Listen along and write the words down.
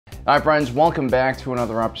Hi friends, welcome back to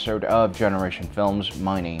another episode of Generation Films.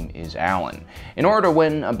 My name is Alan. In order to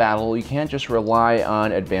win a battle, you can't just rely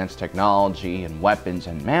on advanced technology and weapons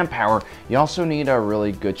and manpower, you also need a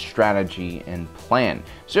really good strategy and plan.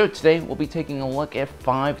 So today we'll be taking a look at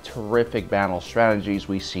 5 terrific battle strategies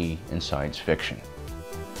we see in science fiction.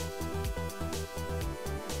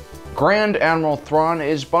 Grand Admiral Thrawn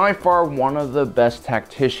is by far one of the best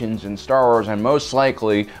tacticians in Star Wars and most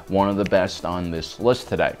likely one of the best on this list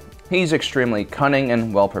today. He's extremely cunning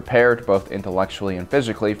and well prepared, both intellectually and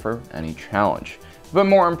physically, for any challenge. But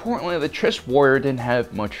more importantly, the Chiss warrior didn't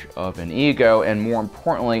have much of an ego, and more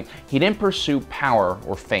importantly, he didn't pursue power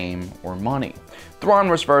or fame or money. Thrawn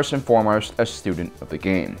was first and foremost a student of the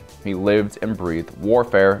game. He lived and breathed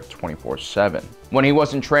warfare 24/7. When he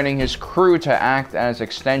wasn't training his crew to act as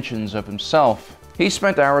extensions of himself, he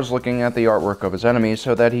spent hours looking at the artwork of his enemies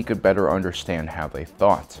so that he could better understand how they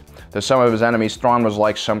thought. To some of his enemies, Thrawn was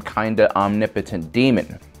like some kinda omnipotent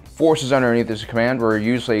demon. Forces underneath his command were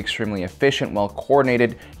usually extremely efficient, well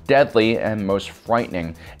coordinated, deadly, and most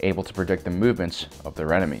frightening, able to predict the movements of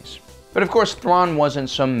their enemies. But of course, Thrawn wasn't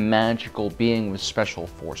some magical being with special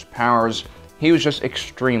force powers. He was just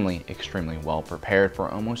extremely well prepared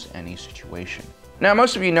for almost any situation. Now,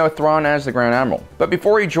 most of you know Thrawn as the Grand Admiral, but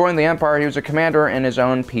before he joined the Empire, he was a commander in his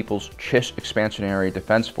own people's Chiss Expansionary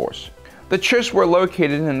Defense Force. The Chiss were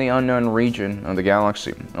located in the unknown region of the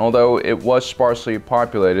galaxy. Although it was sparsely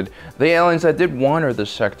populated, the aliens that did wander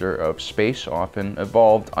this sector of space often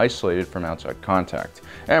evolved isolated from outside contact,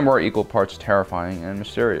 and were equal parts terrifying and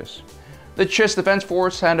mysterious. The Chiss Defense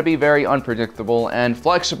Force had to be very unpredictable and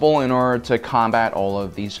flexible in order to combat all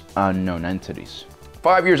of these unknown entities.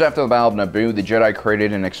 5 years after the Battle of Naboo, the Jedi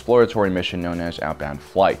created an exploratory mission known as Outbound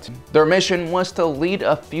Flight. Their mission was to lead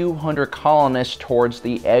a few hundred colonists towards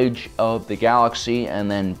the edge of the galaxy and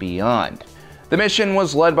then beyond. The mission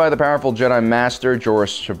was led by the powerful Jedi Master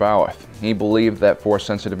Joruus C'baoth. He believed that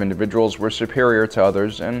Force-sensitive individuals were superior to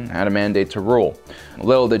others and had a mandate to rule.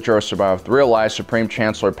 Little did Joruus C'baoth realize Supreme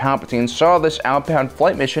Chancellor Palpatine saw this outbound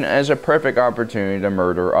flight mission as a perfect opportunity to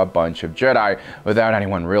murder a bunch of Jedi without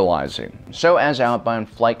anyone realizing. So as Outbound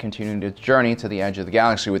Flight continued its journey to the edge of the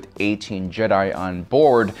galaxy with 18 Jedi on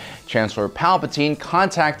board, Chancellor Palpatine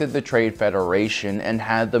contacted the Trade Federation and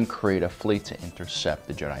had them create a fleet to intercept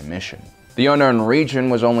the Jedi mission. The unknown region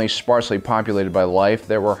was only sparsely populated by life.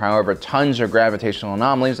 There were, however, tons of gravitational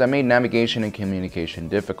anomalies that made navigation and communication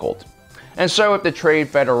difficult. And so if the Trade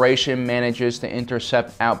Federation manages to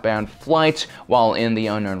intercept Outbound Flight while in the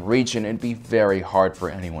unknown region, it'd be very hard for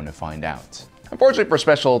anyone to find out. Unfortunately for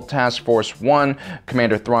Special Task Force 1,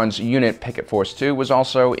 Commander Thrawn's unit, Picket Force 2, was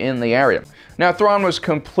also in the area. Now, Thrawn was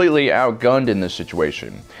completely outgunned in this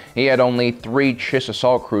situation. He had only 3 Chiss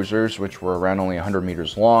assault cruisers, which were around only 100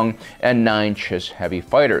 meters long, and 9 Chiss heavy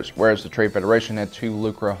fighters, whereas the Trade Federation had 2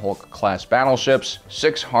 Lucrehulk-class battleships,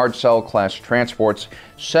 6 Hardcell-class transports,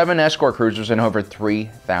 7 escort cruisers, and over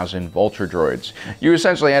 3,000 Vulture droids. You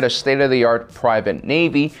essentially had a state-of-the-art private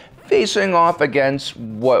navy facing off against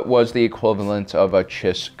what was the equivalent of a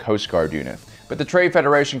Chiss Coast Guard unit. But the Trade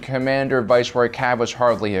Federation commander, Viceroy Cav, was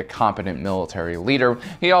hardly a competent military leader.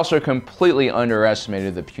 He also completely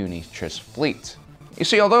underestimated the puny Chiss fleet. You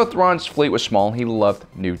see, although Thrawn's fleet was small, he loved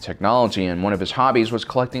new technology, and one of his hobbies was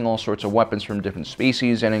collecting all sorts of weapons from different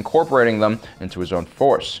species and incorporating them into his own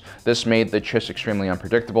force. This made the Chiss extremely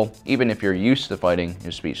unpredictable, even if you're used to fighting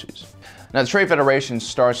your species. Now, the Trade Federation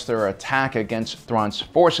starts their attack against Thrawn's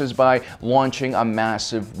forces by launching a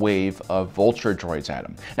massive wave of Vulture droids at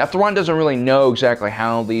him. Now, Thrawn doesn't really know exactly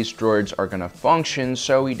how these droids are going to function,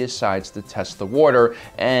 so he decides to test the water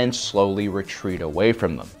and slowly retreat away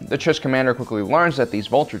from them. The Chiss commander quickly learns that these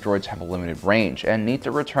Vulture droids have a limited range and need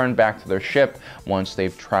to return back to their ship once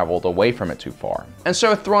they've traveled away from it too far. And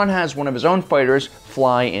so Thrawn has one of his own fighters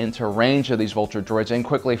fly into range of these Vulture droids and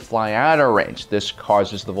quickly fly out of range. This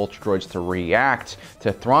causes the Vulture droids to react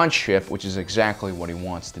to Thrawn's ship, which is exactly what he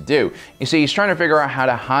wants to do. You see, he's trying to figure out how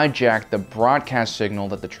to hijack the broadcast signal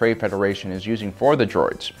that the Trade Federation is using for the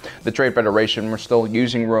droids. The Trade Federation were still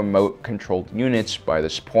using remote-controlled units by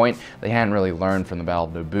this point. They hadn't really learned from the Battle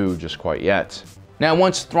of Naboo just quite yet. Now,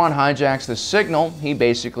 once Thrawn hijacks the signal, he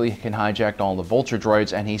basically can hijack all the Vulture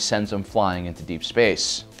droids and he sends them flying into deep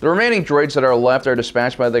space. The remaining droids that are left are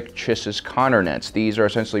dispatched by the Chiss's Connor nets. These are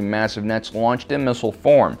essentially massive nets launched in missile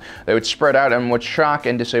form. They would spread out and would shock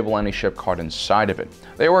and disable any ship caught inside of it.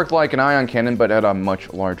 They worked like an ion cannon, but at a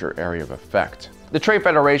much larger area of effect. The Trade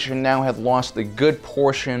Federation now had lost a good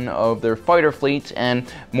portion of their fighter fleet,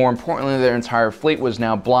 and more importantly, their entire fleet was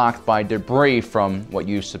now blocked by debris from what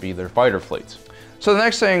used to be their fighter fleet. So the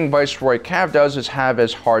next thing Viceroy Cav does is have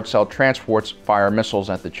his hard cell transports fire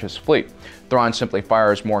missiles at the Chiss fleet. Thrawn simply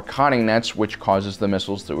fires more conning nets, which causes the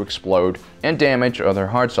missiles to explode and damage other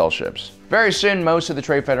hard cell ships. Very soon, most of the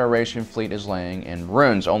Trade Federation fleet is laying in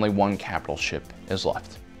ruins. Only one capital ship is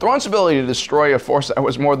left. Thrawn's ability to destroy a force that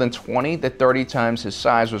was more than 20 to 30 times his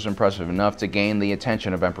size was impressive enough to gain the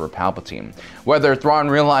attention of Emperor Palpatine. Whether Thrawn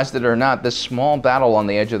realized it or not, this small battle on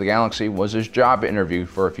the edge of the galaxy was his job interview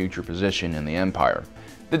for a future position in the Empire.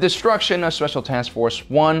 The destruction of Special Task Force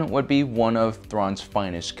 1 would be one of Thrawn's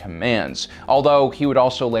finest commands, although he would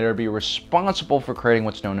also later be responsible for creating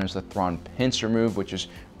what's known as the Thrawn pincer move, which is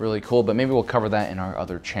really cool, but maybe we'll cover that in our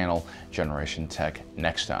other channel, Generation Tech,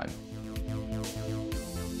 next time.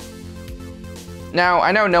 Now,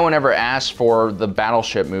 I know no one ever asked for the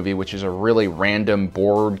Battleship movie, which is a really random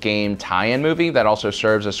board game tie-in movie that also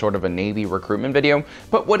serves as sort of a Navy recruitment video,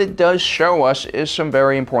 but what it does show us is some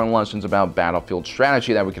very important lessons about battlefield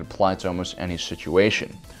strategy that we can apply to almost any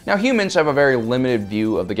situation. Now, humans have a very limited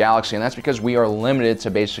view of the galaxy, and that's because we are limited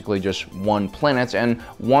to basically just one planet and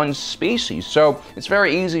one species. So it's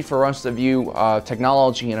very easy for us to view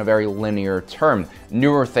technology in a very linear term.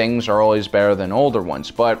 Newer things are always better than older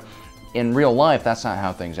ones, but in real life, that's not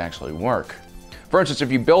how things actually work. For instance,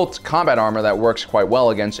 if you built combat armor that works quite well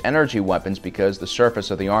against energy weapons because the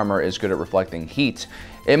surface of the armor is good at reflecting heat,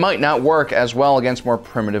 it might not work as well against more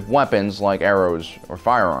primitive weapons like arrows or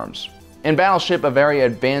firearms. In Battleship, a very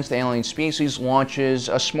advanced alien species launches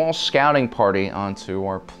a small scouting party onto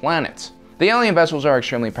our planet. The alien vessels are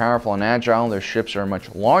extremely powerful and agile, their ships are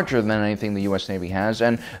much larger than anything the US Navy has,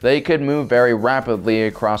 and they could move very rapidly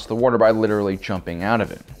across the water by literally jumping out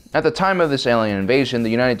of it. At the time of this alien invasion, the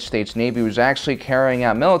United States Navy was actually carrying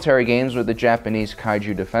out military games with the Japanese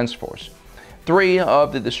Kaiju Defense Force. 3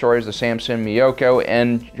 of the destroyers, the Samson, Miyako,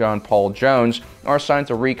 and John Paul Jones, are assigned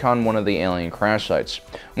to recon one of the alien crash sites.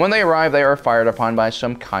 When they arrive, they are fired upon by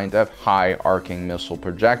some kind of high-arcing missile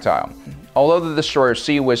projectile. Although the destroyer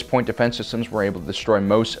CIWS point defense systems were able to destroy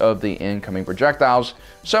most of the incoming projectiles,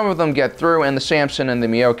 some of them get through and the Samson and the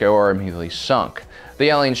Miyako are immediately sunk. The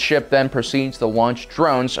alien ship then proceeds to launch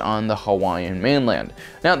drones on the Hawaiian mainland.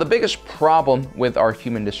 Now, the biggest problem with our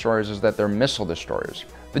human destroyers is that they're missile destroyers.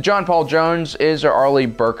 The John Paul Jones is an Arleigh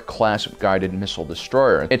Burke-class guided missile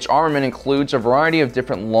destroyer. Its armament includes a variety of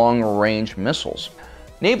different long-range missiles.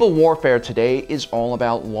 Naval warfare today is all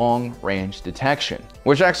about long-range detection,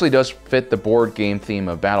 which actually does fit the board game theme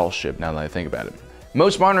of Battleship now that I think about it.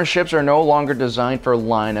 Most modern ships are no longer designed for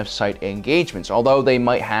line-of-sight engagements. Although they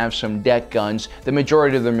might have some deck guns, the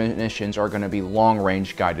majority of their munitions are going to be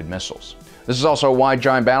long-range guided missiles. This is also why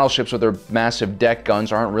giant battleships with their massive deck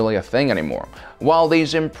guns aren't really a thing anymore. While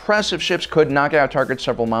these impressive ships could knock out targets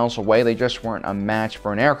several miles away, they just weren't a match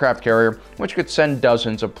for an aircraft carrier, which could send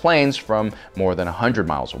dozens of planes from more than 100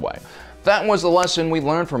 miles away. That was the lesson we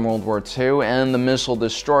learned from World War II, and the missile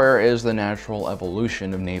destroyer is the natural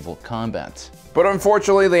evolution of naval combat. But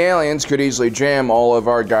unfortunately, the aliens could easily jam all of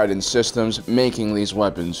our guidance systems, making these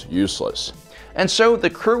weapons useless. And so the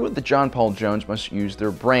crew of the John Paul Jones must use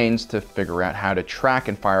their brains to figure out how to track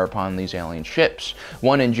and fire upon these alien ships.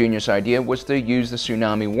 One ingenious idea was to use the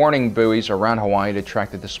tsunami warning buoys around Hawaii to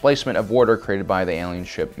track the displacement of water created by the alien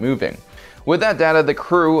ship moving. With that data, the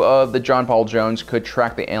crew of the John Paul Jones could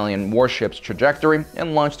track the alien warship's trajectory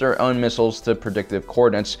and launch their own missiles to predictive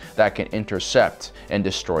coordinates that can intercept and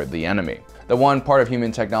destroy the enemy. The one part of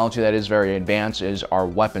human technology that is very advanced is our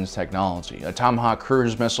weapons technology. A Tomahawk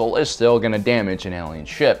cruise missile is still going to damage an alien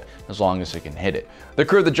ship as long as it can hit it. The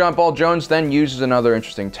crew of the John Paul Jones then uses another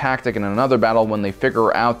interesting tactic in another battle when they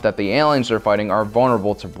figure out that the aliens they're fighting are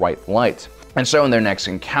vulnerable to bright light. And so in their next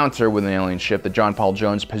encounter with an alien ship, the John Paul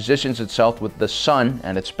Jones positions itself with the sun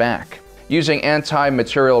at its back. Using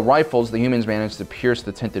anti-material rifles, the humans manage to pierce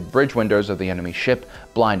the tinted bridge windows of the enemy ship,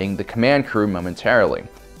 blinding the command crew momentarily,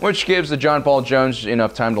 which gives the John Paul Jones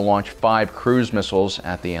enough time to launch 5 cruise missiles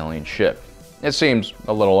at the alien ship. It seems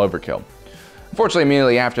a little overkill. Unfortunately,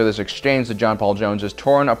 immediately after this exchange, the John Paul Jones is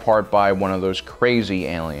torn apart by one of those crazy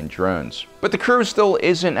alien drones. But the crew still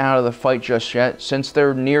isn't out of the fight just yet. Since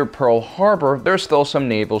they're near Pearl Harbor, there's still some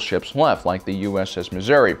naval ships left, like the USS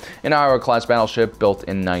Missouri, an Iowa-class battleship built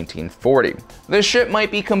in 1940. This ship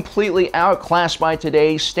might be completely outclassed by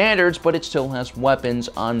today's standards, but it still has weapons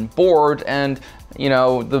on board, and, you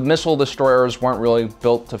know, the missile destroyers weren't really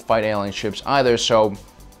built to fight alien ships either, so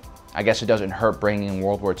I guess it doesn't hurt bringing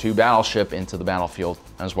World War II battleship into the battlefield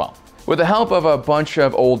as well. With the help of a bunch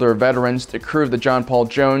of older veterans, the crew of the John Paul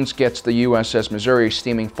Jones gets the USS Missouri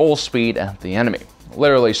steaming full speed at the enemy.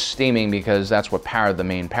 literally steaming because that's what powered the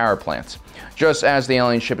main power plant. Just as the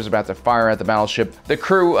alien ship is about to fire at the battleship, the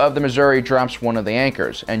crew of the Missouri drops one of the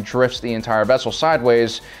anchors and drifts the entire vessel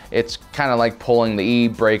sideways. It's kind of like pulling the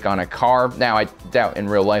e-brake on a car. Now, I doubt in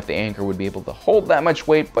real life the anchor would be able to hold that much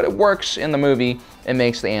weight, but it works in the movie and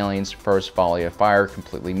makes the aliens' first volley of fire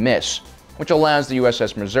completely miss, which allows the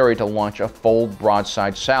USS Missouri to launch a full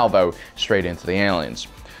broadside salvo straight into the aliens.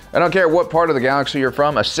 I don't care what part of the galaxy you're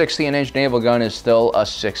from, a 16-inch naval gun is still a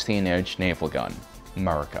 16-inch naval gun.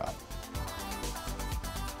 America.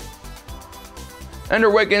 Ender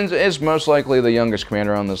Wiggins is most likely the youngest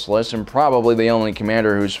commander on this list, and probably the only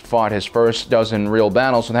commander who's fought his first dozen real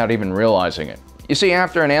battles without even realizing it. You see,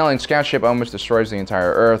 after an alien scout ship almost destroys the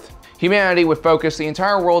entire Earth, humanity would focus the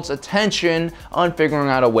entire world's attention on figuring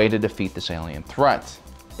out a way to defeat this alien threat.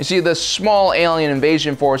 You see, the small alien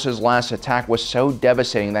invasion force's last attack was so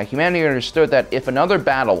devastating that humanity understood that if another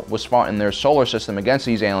battle was fought in their solar system against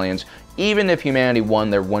these aliens, even if humanity won,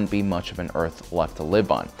 there wouldn't be much of an Earth left to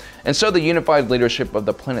live on. And so the unified leadership of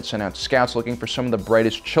the planet sent out scouts looking for some of the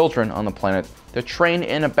brightest children on the planet to train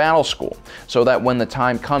in a battle school, so that when the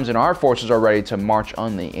time comes and our forces are ready to march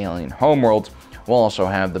on the alien homeworld, we'll also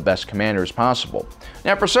have the best commanders possible.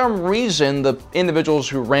 Now, for some reason, the individuals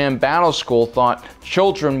who ran battle school thought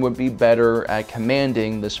children would be better at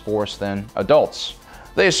commanding this force than adults.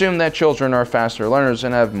 They assumed that children are faster learners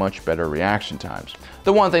and have much better reaction times.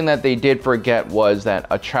 The one thing that they did forget was that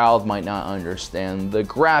a child might not understand the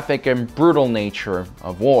graphic and brutal nature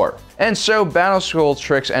of war. And so Battle School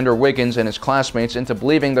tricks Ender Wiggins and his classmates into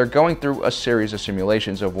believing they're going through a series of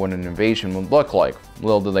simulations of what an invasion would look like.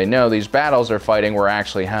 Little do they know, these battles they're fighting were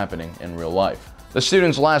actually happening in real life. The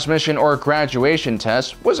student's last mission or graduation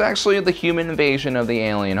test was actually the human invasion of the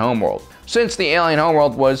alien homeworld. Since the alien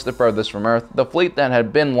homeworld was the furthest from Earth, the fleet that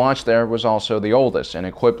had been launched there was also the oldest and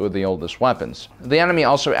equipped with the oldest weapons. The enemy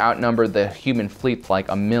also outnumbered the human fleet like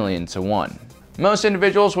 1,000,000 to 1. Most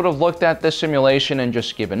individuals would have looked at this simulation and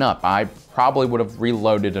just given up. I probably would have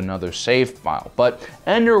reloaded another save file. But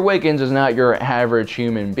Ender Wiggins is not your average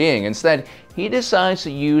human being. Instead, he decides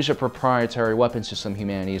to use a proprietary weapon system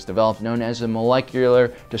humanity has developed known as the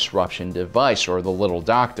Molecular Disruption Device, or the Little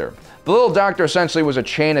Doctor. The Little Doctor essentially was a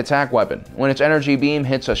chain attack weapon. When its energy beam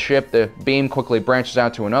hits a ship, the beam quickly branches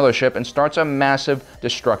out to another ship and starts a massive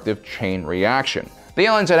destructive chain reaction. The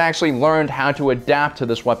aliens had actually learned how to adapt to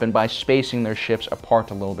this weapon by spacing their ships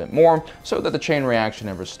apart a little bit more so that the chain reaction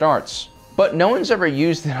never starts. But no one's ever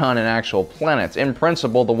used it on an actual planet. In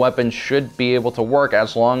principle, the weapon should be able to work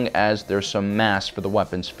as long as there's some mass for the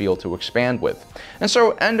weapon's field to expand with. And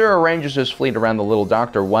so Ender arranges his fleet around the Little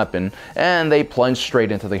Doctor weapon, and they plunge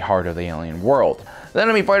straight into the heart of the alien world. The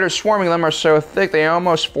enemy fighters swarming them are so thick they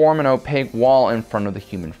almost form an opaque wall in front of the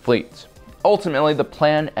human fleet. Ultimately, the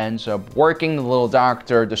plan ends up working. The Little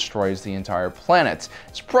Doctor destroys the entire planet.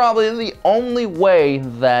 It's probably the only way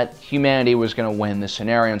that humanity was going to win this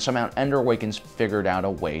scenario, and somehow Ender Wiggins figured out a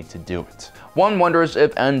way to do it. One wonders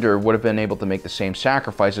if Ender would have been able to make the same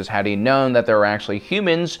sacrifices had he known that there were actually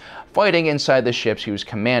humans fighting inside the ships he was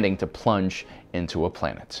commanding to plunge into a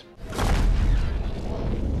planet.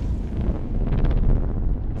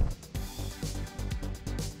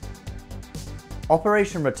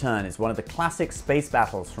 Operation Return is one of the classic space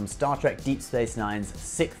battles from Star Trek Deep Space Nine's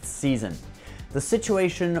 6th season. The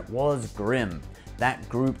situation was grim. That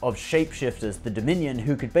group of shapeshifters, the Dominion,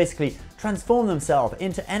 who could basically transform themselves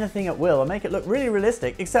into anything at will and make it look really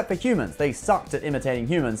realistic, except for humans. They sucked at imitating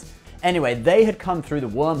humans. Anyway, they had come through the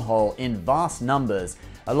wormhole in vast numbers,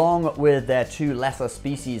 along with their two lesser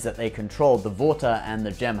species that they controlled, the Vorta and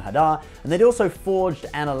the Jem'Hadar, and they'd also forged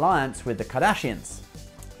an alliance with the Cardassians.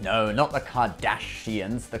 No, not the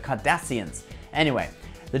Kardashians, the Cardassians. Anyway,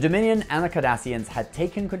 the Dominion and the Cardassians had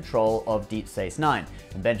taken control of Deep Space Nine,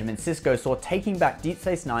 and Benjamin Sisko saw taking back Deep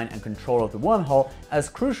Space Nine and control of the wormhole as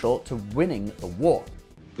crucial to winning the war.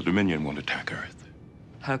 The Dominion won't attack Earth.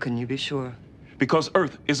 How can you be sure? Because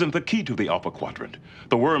Earth isn't the key to the Alpha Quadrant.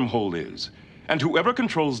 The wormhole is. And whoever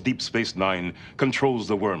controls Deep Space Nine controls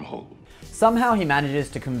the wormhole. Somehow he manages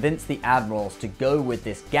to convince the admirals to go with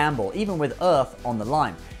this gamble, even with Earth on the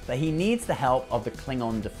line. But he needs the help of the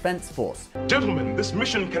Klingon Defense Force. Gentlemen, this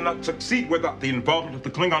mission cannot succeed without the involvement of the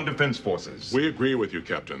Klingon Defense Forces. We agree with you,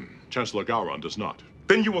 Captain. Chancellor Gowron does not.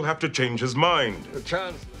 Then you will have to change his mind.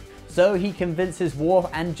 So he convinces Worf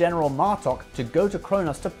and General Martok to go to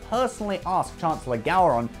Kronos to personally ask Chancellor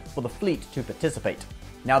Gowron for the fleet to participate.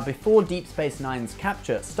 Now, before Deep Space Nine's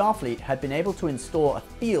capture, Starfleet had been able to install a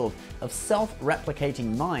field of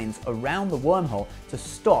self-replicating mines around the wormhole to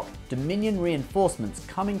stop Dominion reinforcements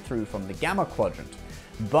coming through from the Gamma Quadrant.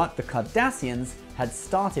 But the Cardassians had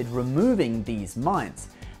started removing these mines.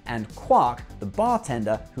 And Quark, the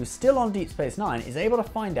bartender who's still on Deep Space Nine, is able to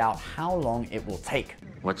find out how long it will take.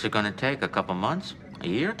 What's it gonna take? A couple months? A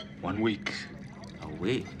year? 1 week. A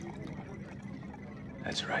week?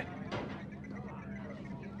 That's right.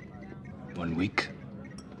 1 week,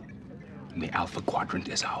 and the Alpha Quadrant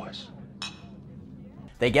is ours.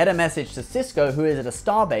 They get a message to Sisko, who is at a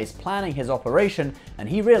starbase planning his operation, and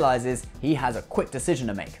he realizes he has a quick decision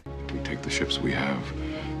to make. We take the ships we have,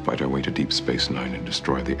 fight our way to Deep Space Nine, and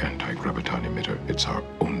destroy the anti-graviton emitter. It's our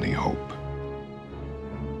only hope.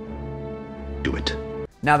 Do it.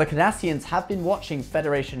 Now, the Cardassians have been watching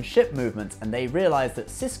Federation ship movements, and they realize that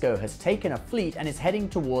Sisko has taken a fleet and is heading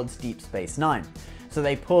towards Deep Space Nine. So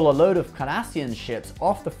they pull a load of Cardassian ships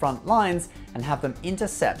off the front lines and have them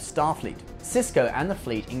intercept Starfleet. Sisko and the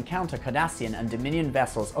fleet encounter Cardassian and Dominion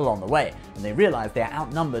vessels along the way, and they realize they are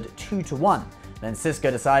outnumbered 2 to 1. Then Sisko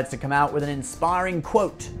decides to come out with an inspiring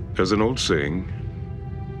quote. There's an old saying,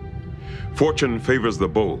 fortune favors the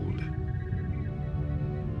bold.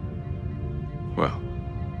 Well,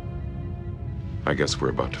 I guess we're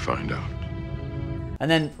about to find out. And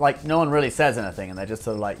then, like, no one really says anything, and they're just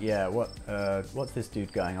sort of like, yeah, what's this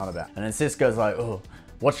dude going on about? And then Sisko's like, oh,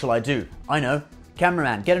 what shall I do? I know.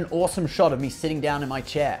 Cameraman, get an awesome shot of me sitting down in my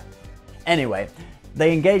chair. Anyway,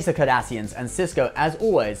 they engage the Cardassians, and Sisko, as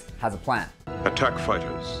always, has a plan. Attack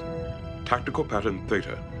fighters. Tactical pattern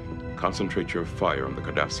Theta. Concentrate your fire on the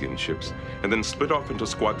Cardassian ships, and then split off into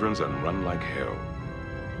squadrons and run like hell.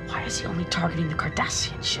 Why is he only targeting the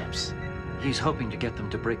Cardassian ships? He's hoping to get them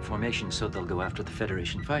to break formation so they'll go after the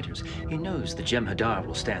Federation fighters. He knows the Jem'Hadar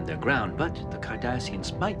will stand their ground, but the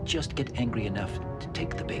Cardassians might just get angry enough to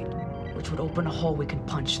take the bait. Which would open a hole we can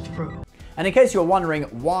punch through. And in case you're wondering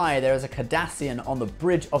why there is a Cardassian on the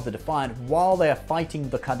bridge of the Defiant while they are fighting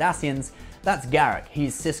the Cardassians, that's Garak.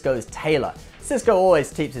 He's Sisko's tailor. Sisko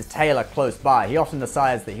always keeps his tailor close by. He often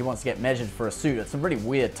decides that he wants to get measured for a suit at some really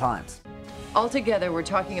weird times. Altogether, we're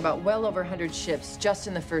talking about well over 100 ships just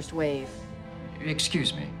in the first wave.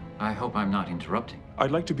 Excuse me. I hope I'm not interrupting. I'd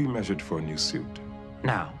like to be measured for a new suit.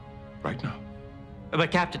 Now. Right now. But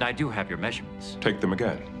Captain, I do have your measurements. Take them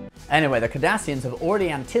again. Anyway, the Cardassians have already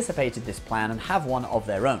anticipated this plan and have one of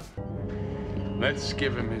their own. Let's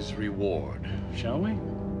give him his reward, shall we?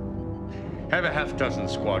 Have a half-dozen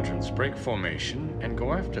squadrons break formation and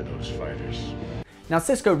go after those fighters. Now,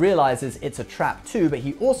 Sisko realizes it's a trap too, but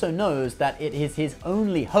he also knows that it is his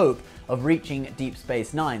only hope of reaching Deep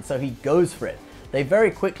Space Nine, so he goes for it. They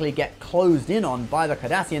very quickly get closed in on by the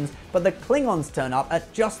Cardassians, but the Klingons turn up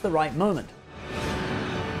at just the right moment.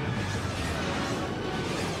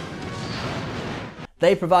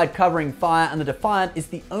 They provide covering fire, and the Defiant is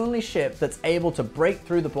the only ship that's able to break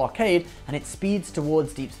through the blockade, and it speeds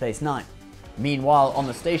towards Deep Space Nine. Meanwhile, on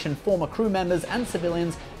the station, former crew members and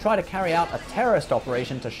civilians try to carry out a terrorist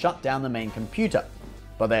operation to shut down the main computer.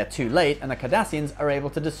 But they're too late, and the Cardassians are able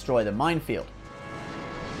to destroy the minefield.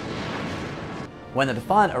 When the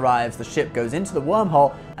Defiant arrives, the ship goes into the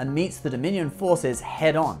wormhole and meets the Dominion forces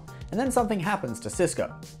head-on. And then something happens to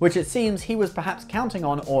Sisko, which it seems he was perhaps counting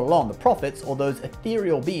on all along. The prophets, or those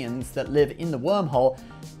ethereal beings that live in the wormhole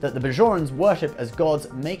that the Bajorans worship as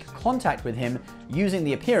gods, make contact with him using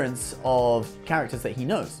the appearance of characters that he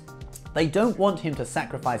knows. They don't want him to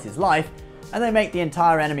sacrifice his life, and they make the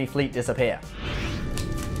entire enemy fleet disappear.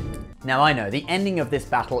 Now, I know the ending of this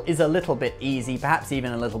battle is a little bit easy, perhaps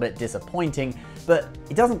even a little bit disappointing, but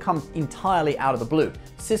it doesn't come entirely out of the blue.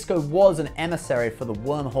 Sisko was an emissary for the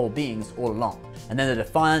wormhole beings all along. And then the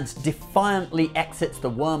Defiant defiantly exits the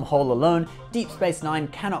wormhole alone. Deep Space Nine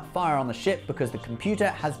cannot fire on the ship because the computer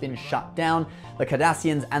has been shut down. The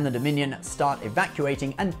Cardassians and the Dominion start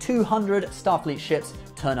evacuating, and 200 Starfleet ships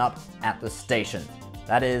turn up at the station.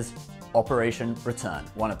 That is Operation Return,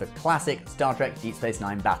 one of the classic Star Trek Deep Space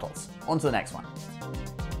Nine battles. On to the next one.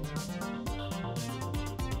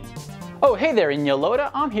 Oh, hey there,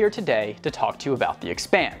 Inyoloda. I'm here today to talk to you about The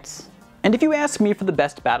Expanse. And if you ask me for the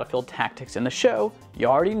best battlefield tactics in the show, you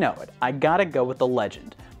already know it. I gotta go with the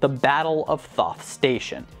legend, the Battle of Thoth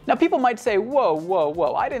Station. Now, people might say,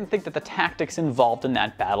 whoa, I didn't think that the tactics involved in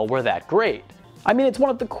that battle were that great. I mean, it's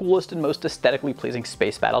one of the coolest and most aesthetically pleasing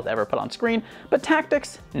space battles ever put on screen, but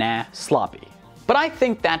tactics? Nah, sloppy. But I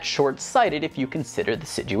think that's short-sighted if you consider the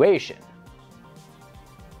situation.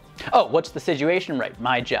 Oh, what's the situation? Right,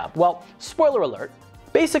 my job. Well, spoiler alert.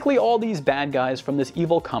 Basically, all these bad guys from this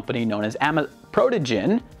evil company known as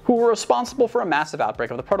Protogen, who were responsible for a massive outbreak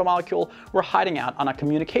of the protomolecule, were hiding out on a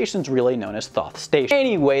communications relay known as Thoth Station.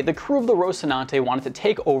 Anyway, the crew of the Rocinante wanted to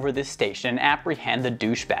take over this station and apprehend the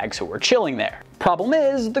douchebags who were chilling there. Problem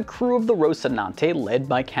is, the crew of the Rocinante, led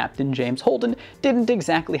by Captain James Holden, didn't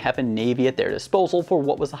exactly have a navy at their disposal for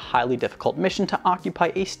what was a highly difficult mission to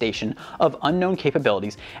occupy a station of unknown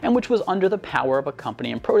capabilities and which was under the power of a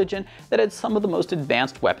company in Protogen that had some of the most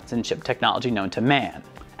advanced weapons and chip technology known to man.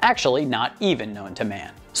 Actually, not even known to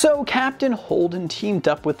man. So Captain Holden teamed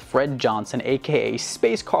up with Fred Johnson, aka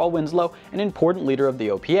Space Carl Winslow, an important leader of the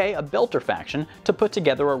OPA, a Belter faction, to put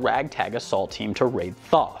together a ragtag assault team to raid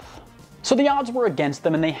Thoth. So the odds were against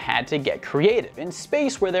them and they had to get creative. In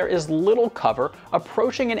space where there is little cover,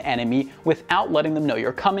 approaching an enemy without letting them know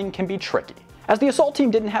you're coming can be tricky. As the assault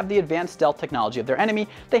team didn't have the advanced stealth technology of their enemy,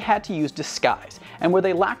 they had to use disguise, and where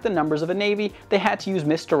they lacked the numbers of a navy, they had to use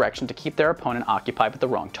misdirection to keep their opponent occupied with the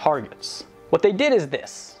wrong targets. What they did is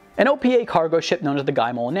this. An OPA cargo ship known as the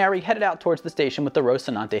Guy Molinari headed out towards the station with the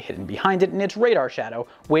Rocinante hidden behind it in its radar shadow,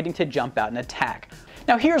 waiting to jump out and attack.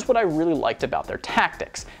 Now here's what I really liked about their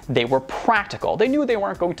tactics. They were practical. They knew they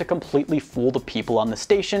weren't going to completely fool the people on the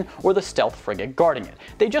station or the stealth frigate guarding it.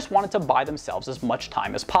 They just wanted to buy themselves as much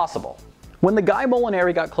time as possible. When the Guy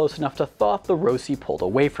Molinari got close enough to Thoth, the Roci pulled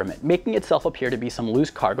away from it, making itself appear to be some loose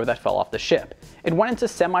cargo that fell off the ship. It went into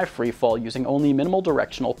semi-freefall using only minimal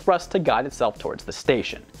directional thrust to guide itself towards the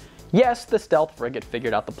station. Yes, the stealth frigate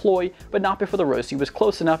figured out the ploy, but not before the Roci was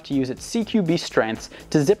close enough to use its CQB strengths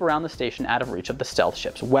to zip around the station out of reach of the stealth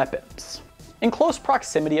ship's weapons. In close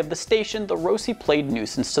proximity of the station, the Roci played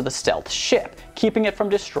nuisance to the stealth ship, keeping it from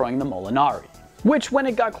destroying the Molinari, which, when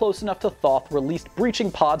it got close enough to Thoth, released breaching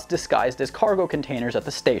pods disguised as cargo containers at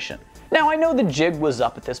the station. Now I know the jig was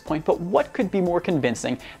up at this point, but what could be more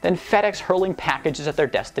convincing than FedEx hurling packages at their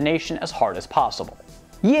destination as hard as possible?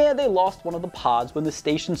 Yeah, they lost one of the pods when the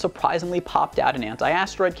station surprisingly popped out an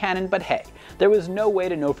anti-asteroid cannon, but hey, there was no way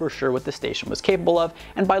to know for sure what the station was capable of,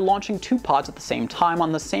 and by launching two pods at the same time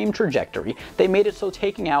on the same trajectory, they made it so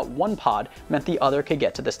taking out one pod meant the other could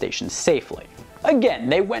get to the station safely. Again,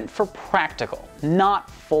 they went for practical, not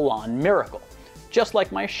full-on miracle. Just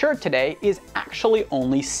like my shirt today is actually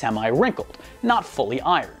only semi-wrinkled, not fully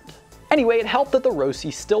ironed. Anyway, it helped that the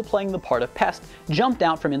Roci, still playing the part of pest, jumped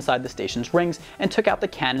out from inside the station's rings and took out the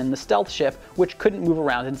cannon in the stealth ship, which couldn't move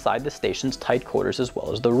around inside the station's tight quarters as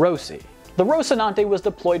well as the Roci. The Rocinante was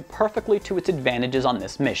deployed perfectly to its advantages on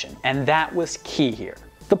this mission, and that was key here.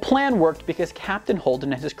 The plan worked because Captain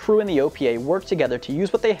Holden and his crew in the OPA worked together to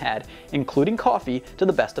use what they had, including coffee, to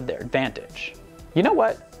the best of their advantage. You know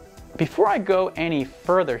what? Before I go any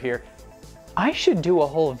further here, I should do a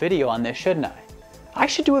whole video on this, shouldn't I? I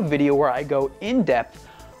should do a video where I go in depth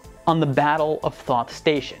on the Battle of Thoth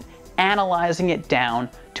Station, analyzing it down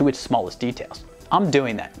to its smallest details. I'm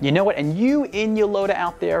doing that. You know what? And you in Yoloda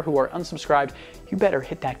out there who are unsubscribed, you better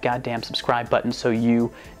hit that goddamn subscribe button so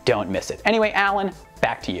you don't miss it. Anyway, Alan,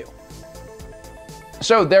 back to you.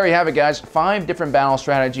 So there you have it, guys. 5 different battle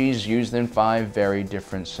strategies used in 5 very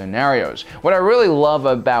different scenarios. What I really love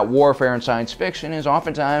about warfare and science fiction is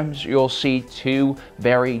oftentimes you'll see 2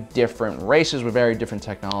 very different races with very different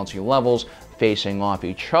technology levels facing off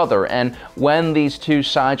each other, and when these 2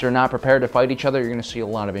 sides are not prepared to fight each other, you're going to see a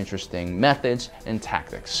lot of interesting methods and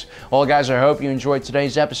tactics. Well, guys, I hope you enjoyed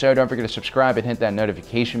today's episode. Don't forget to subscribe and hit that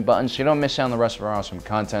notification button so you don't miss out on the rest of our awesome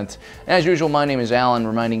content. As usual, my name is Alan,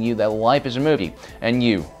 reminding you that life is a movie and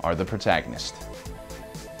you are the protagonist.